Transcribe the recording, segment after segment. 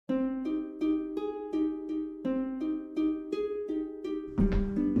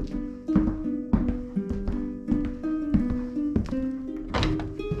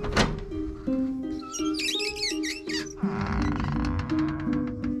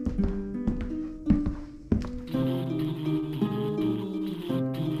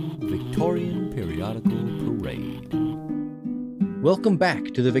Victorian Periodical Parade. Welcome back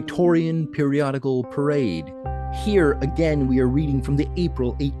to the Victorian Periodical Parade. Here again we are reading from the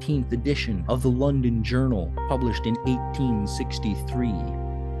April 18th edition of the London Journal, published in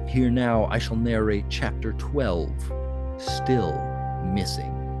 1863. Here now I shall narrate Chapter 12, Still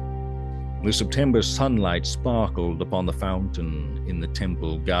Missing. The September sunlight sparkled upon the fountain in the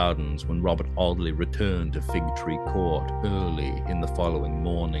Temple Gardens when Robert Audley returned to Fig Tree Court early in the following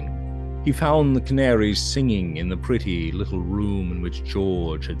morning. He found the canaries singing in the pretty little room in which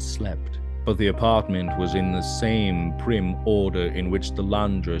George had slept, but the apartment was in the same prim order in which the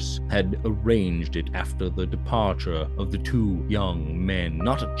laundress had arranged it after the departure of the two young men.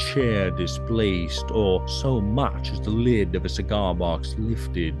 Not a chair displaced, or so much as the lid of a cigar box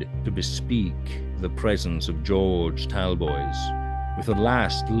lifted to bespeak the presence of George Talboys. With a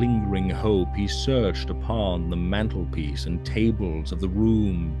last lingering hope, he searched upon the mantelpiece and tables of the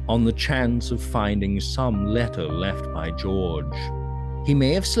room on the chance of finding some letter left by George. He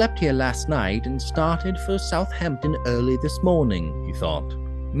may have slept here last night and started for Southampton early this morning, he thought.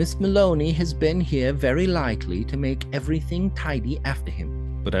 Miss Maloney has been here very likely to make everything tidy after him.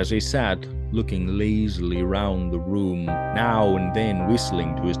 But as he sat, looking lazily round the room, now and then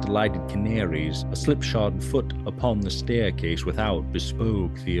whistling to his delighted canaries, a slipshod foot upon the staircase without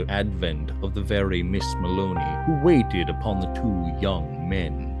bespoke the advent of the very Miss Maloney who waited upon the two young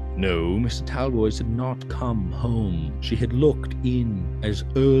men. No, Mr. Talboys had not come home. She had looked in as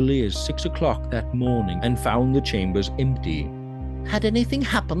early as 6 o'clock that morning and found the chambers empty. "Had anything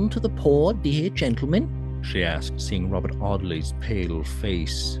happened to the poor dear gentleman?" she asked, seeing Robert Audley's pale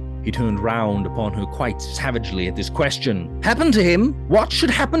face. He turned round upon her quite savagely at this question. "Happened to him? What should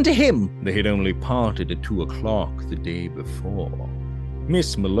happen to him?" They had only parted at 2 o'clock the day before.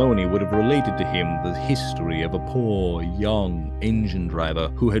 Miss Maloney would have related to him the history of a poor young engine driver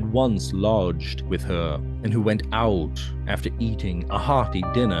who had once lodged with her and who went out after eating a hearty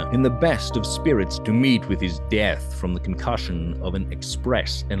dinner in the best of spirits to meet with his death from the concussion of an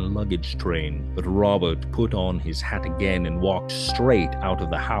express and luggage train. But Robert put on his hat again and walked straight out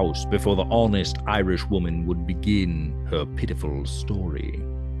of the house before the honest Irish woman would begin her pitiful story.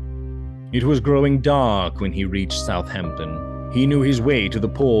 It was growing dark when he reached Southampton. He knew his way to the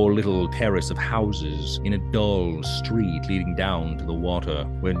poor little terrace of houses in a dull street leading down to the water,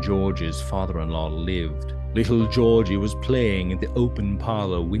 where George's father-in-law lived. Little Georgie was playing at the open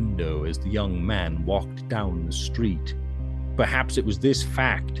parlor window as the young man walked down the street. Perhaps it was this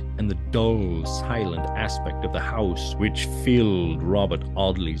fact and the dull, silent aspect of the house which filled Robert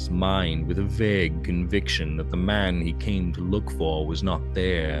Audley's mind with a vague conviction that the man he came to look for was not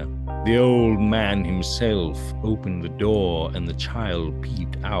there. The old man himself opened the door, and the child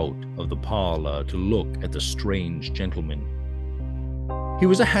peeped out of the parlor to look at the strange gentleman. He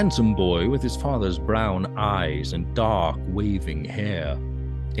was a handsome boy with his father's brown eyes and dark, waving hair,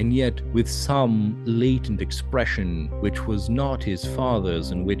 and yet with some latent expression which was not his father's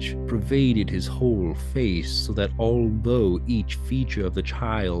and which pervaded his whole face, so that although each feature of the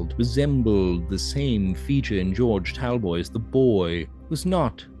child resembled the same feature in George Talboys, the boy was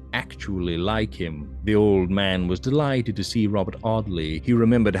not actually like him. The old man was delighted to see Robert Audley. He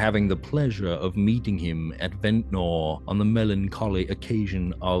remembered having the pleasure of meeting him at Ventnor on the melancholy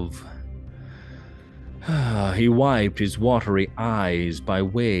occasion of... He wiped his watery eyes by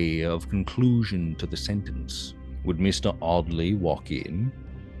way of conclusion to the sentence. Would Mr. Audley walk in?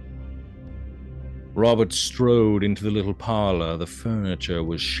 Robert strode into the little parlor. The furniture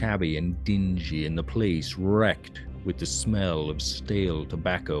was shabby and dingy, and the place wrecked with the smell of stale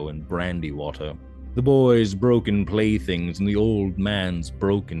tobacco and brandy water. The boy's broken playthings and the old man's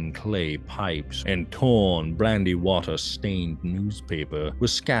broken clay pipes and torn brandy water-stained newspaper were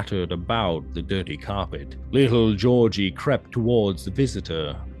scattered about the dirty carpet. Little Georgie crept towards the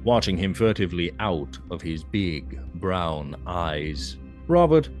visitor, watching him furtively out of his big brown eyes.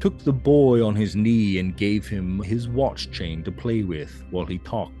 Robert took the boy on his knee and gave him his watch chain to play with while he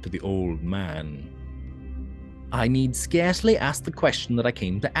talked to the old man. "I need scarcely ask the question that I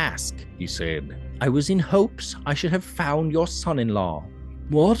came to ask," he said. "I was in hopes I should have found your son-in-law."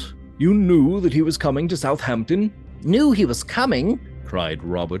 "What? You knew that he was coming to Southampton?" "Knew he was coming?" cried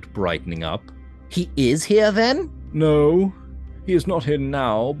Robert, brightening up. "He is here, then?" "No, he is not here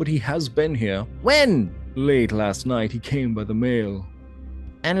now, but he has been here." "When?" "Late last night. He came by the mail."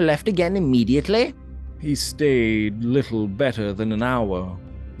 "And left again immediately?" "He stayed little better than an hour."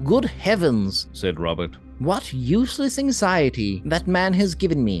 "Good heavens," said Robert. "What useless anxiety that man has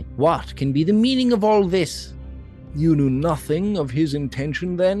given me. What can be the meaning of all this?" "You knew nothing of his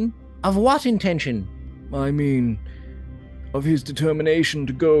intention then?" "Of what intention?" "I mean, of his determination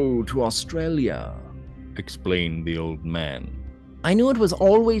to go to Australia," explained the old man. "I knew it was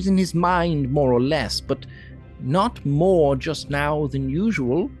always in his mind, more or less, but not more just now than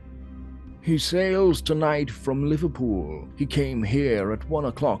usual." "He sails tonight from Liverpool. He came here at 1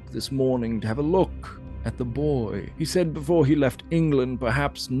 o'clock this morning to have a look at the boy. He said before he left England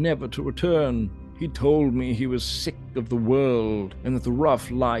perhaps never to return. He told me he was sick of the world and that the rough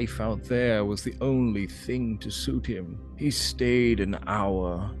life out there was the only thing to suit him. He stayed an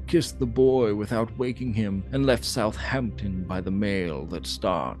hour, kissed the boy without waking him, and left Southampton by the mail that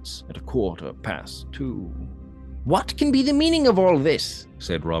starts at 2:15. "What can be the meaning of all this?"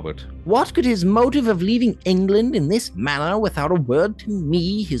 said Robert. "What could his motive of leaving England in this manner without a word to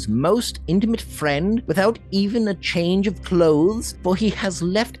me, his most intimate friend, without even a change of clothes, for he has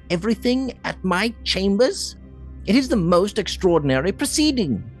left everything at my chambers? It is the most extraordinary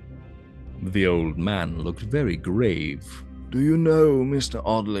proceeding." The old man looked very grave. "Do you know, Mr.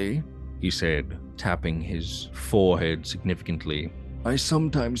 Audley," he said, tapping his forehead significantly, "I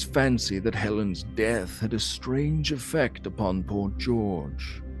sometimes fancy that Helen's death had a strange effect upon poor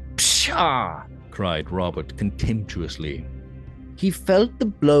George." "Pshaw!" cried Robert contemptuously. "He felt the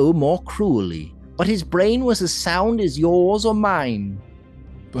blow more cruelly, but his brain was as sound as yours or mine."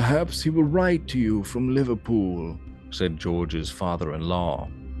 "Perhaps he will write to you from Liverpool," said George's father-in-law.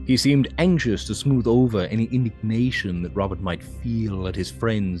 He seemed anxious to smooth over any indignation that Robert might feel at his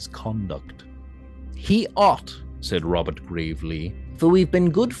friend's conduct. "He ought," said Robert gravely, "for we've been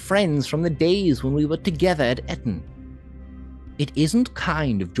good friends from the days when we were together at Eton. It isn't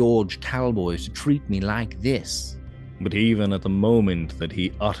kind of George Talboys to treat me like this." But even at the moment that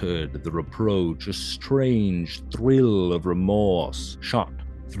he uttered the reproach, a strange thrill of remorse shot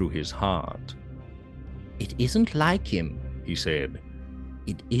through his heart. "It isn't like him," he said.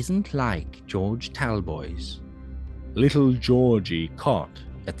 "It isn't like George Talboys." Little Georgie caught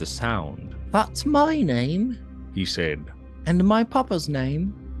at the sound. "That's my name," he said. "And my papa's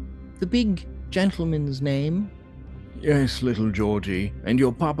name. The big gentleman's name." "Yes, little Georgie, and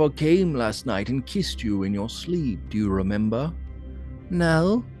your papa came last night and kissed you in your sleep, do you remember?"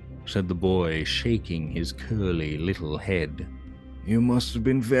 "No," said the boy, shaking his curly little head. "You must have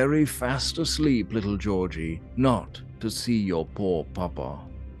been very fast asleep, little Georgie, not to see your poor papa."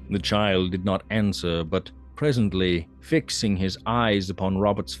 The child did not answer, but presently, fixing his eyes upon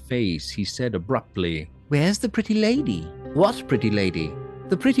Robert's face, he said abruptly, "Where's the pretty lady?" "What pretty lady?"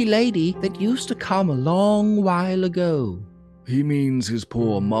 "The pretty lady that used to come a long while ago." "He means his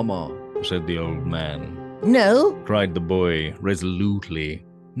poor mamma," said the old man. "No," cried the boy resolutely.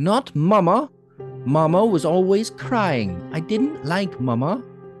 "not Mama. Mama was always crying. I didn't like Mama."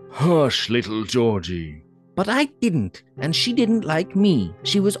 "Hush, little Georgie." "But I didn't, and she didn't like me.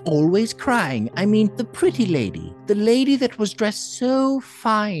 She was always crying. I mean, the pretty lady. The lady that was dressed so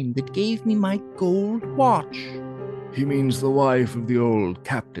fine, that gave me my gold watch." "He means the wife of the old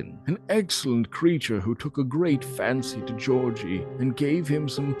captain, an excellent creature who took a great fancy to Georgie and gave him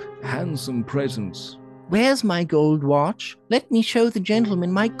some handsome presents." "Where's my gold watch? Let me show the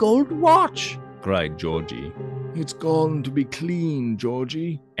gentleman my gold watch," cried Georgie. "It's gone to be cleaned,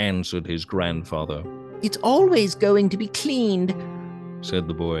 Georgie," answered his grandfather. "It's always going to be cleaned," said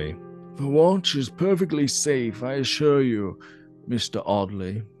the boy. "The watch is perfectly safe, I assure you, Mr.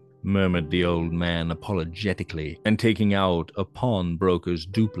 Audley," murmured the old man apologetically, and taking out a pawnbroker's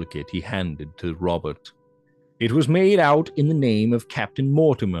duplicate he handed to Robert. It was made out in the name of Captain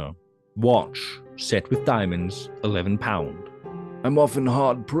Mortimer. Watch, set with diamonds, £11. "I'm often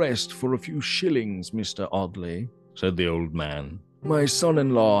hard-pressed for a few shillings, Mr. Audley," said the old man. "My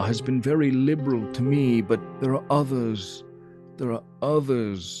son-in-law has been very liberal to me, but there are others,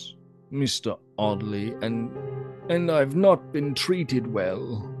 Mr. Audley, and I've not been treated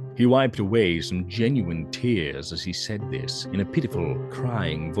well." He wiped away some genuine tears as he said this, in a pitiful,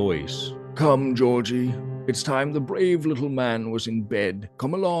 crying voice. "Come, Georgie. It's time the brave little man was in bed.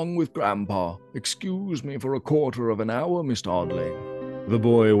 Come along with Grandpa. Excuse me for a quarter of an hour, Mr. Audley." The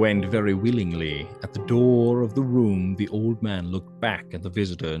boy went very willingly. At the door of the room, the old man looked back at the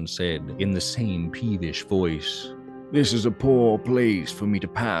visitor and said, in the same peevish voice, "This is a poor place for me to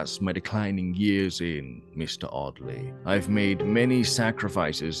pass my declining years in, Mr. Audley. I've made many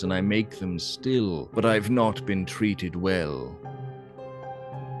sacrifices, and I make them still, but I've not been treated well."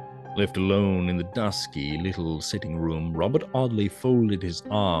 Left alone in the dusky little sitting room, Robert Audley folded his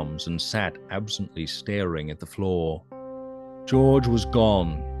arms and sat absently staring at the floor. George was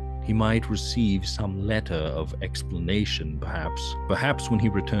gone. He might receive some letter of explanation, perhaps when he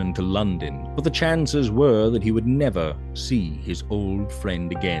returned to London, but the chances were that he would never see his old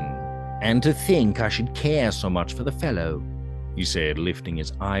friend again. "And to think I should care so much for the fellow," he said, lifting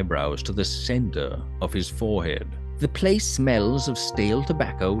his eyebrows to the center of his forehead. "The place smells of stale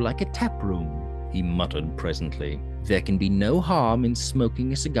tobacco like a tap room," he muttered presently. "There can be no harm in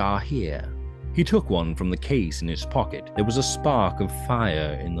smoking a cigar here." He took one from the case in his pocket. There was a spark of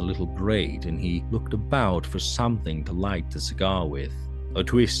fire in the little grate, and he looked about for something to light the cigar with. A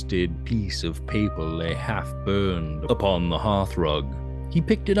twisted piece of paper lay half-burned upon the hearthrug. He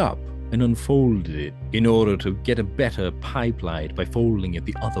picked it up and unfolded it in order to get a better pipe light by folding it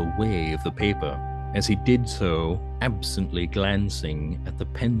the other way of the paper. As he did so, absently glancing at the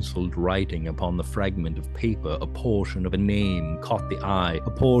penciled writing upon the fragment of paper, a portion of a name caught the eye, a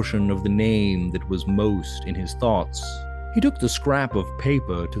portion of the name that was most in his thoughts. He took the scrap of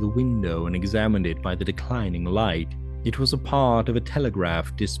paper to the window and examined it by the declining light. It was a part of a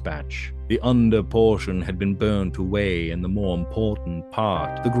telegraph dispatch. The under portion had been burnt away, and the more important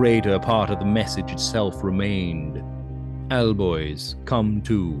part, the greater part of the message itself remained. Alboys come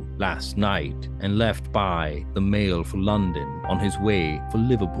to last night and left by the mail for London on his way for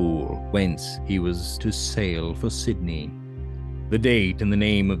Liverpool, whence he was to sail for Sydney. The date and the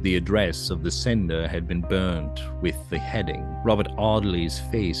name of the address of the sender had been burnt with the heading. Robert Audley's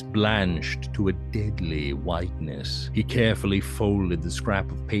face blanched to a deadly whiteness. He carefully folded the scrap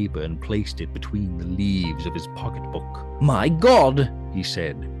of paper and placed it between the leaves of his pocketbook. "My God," he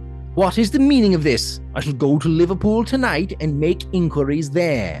said. "What is the meaning of this? I shall go to Liverpool tonight and make inquiries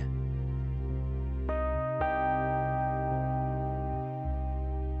there."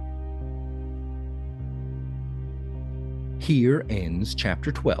 Here ends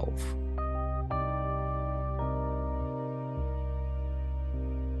Chapter 12.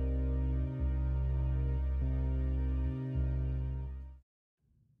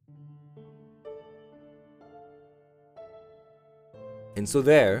 And so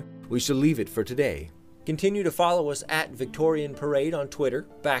there, we shall leave it for today. Continue to follow us at Victorian Parade on Twitter,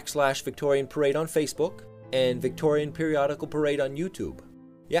 /Victorian Parade on Facebook, and Victorian Periodical Parade on YouTube.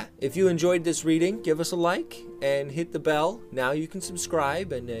 Yeah, if you enjoyed this reading, give us a like and hit the bell. Now you can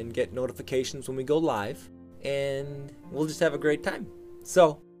subscribe and get notifications when we go live. And we'll just have a great time.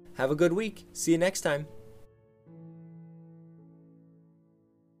 So, have a good week. See you next time.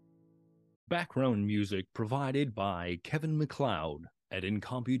 Background music provided by Kevin MacLeod at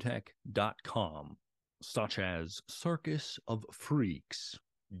incomputech.com, such as Circus of Freaks,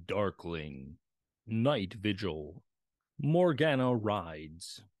 Darkling, Night Vigil, Morgana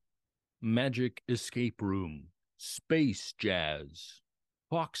Rides, Magic Escape Room, Space Jazz,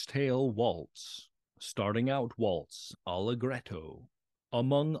 Foxtail Waltz, Starting Out Waltz, Allegretto,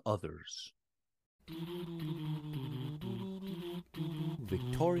 among others.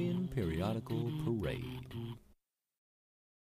 Victorian Periodical Parade.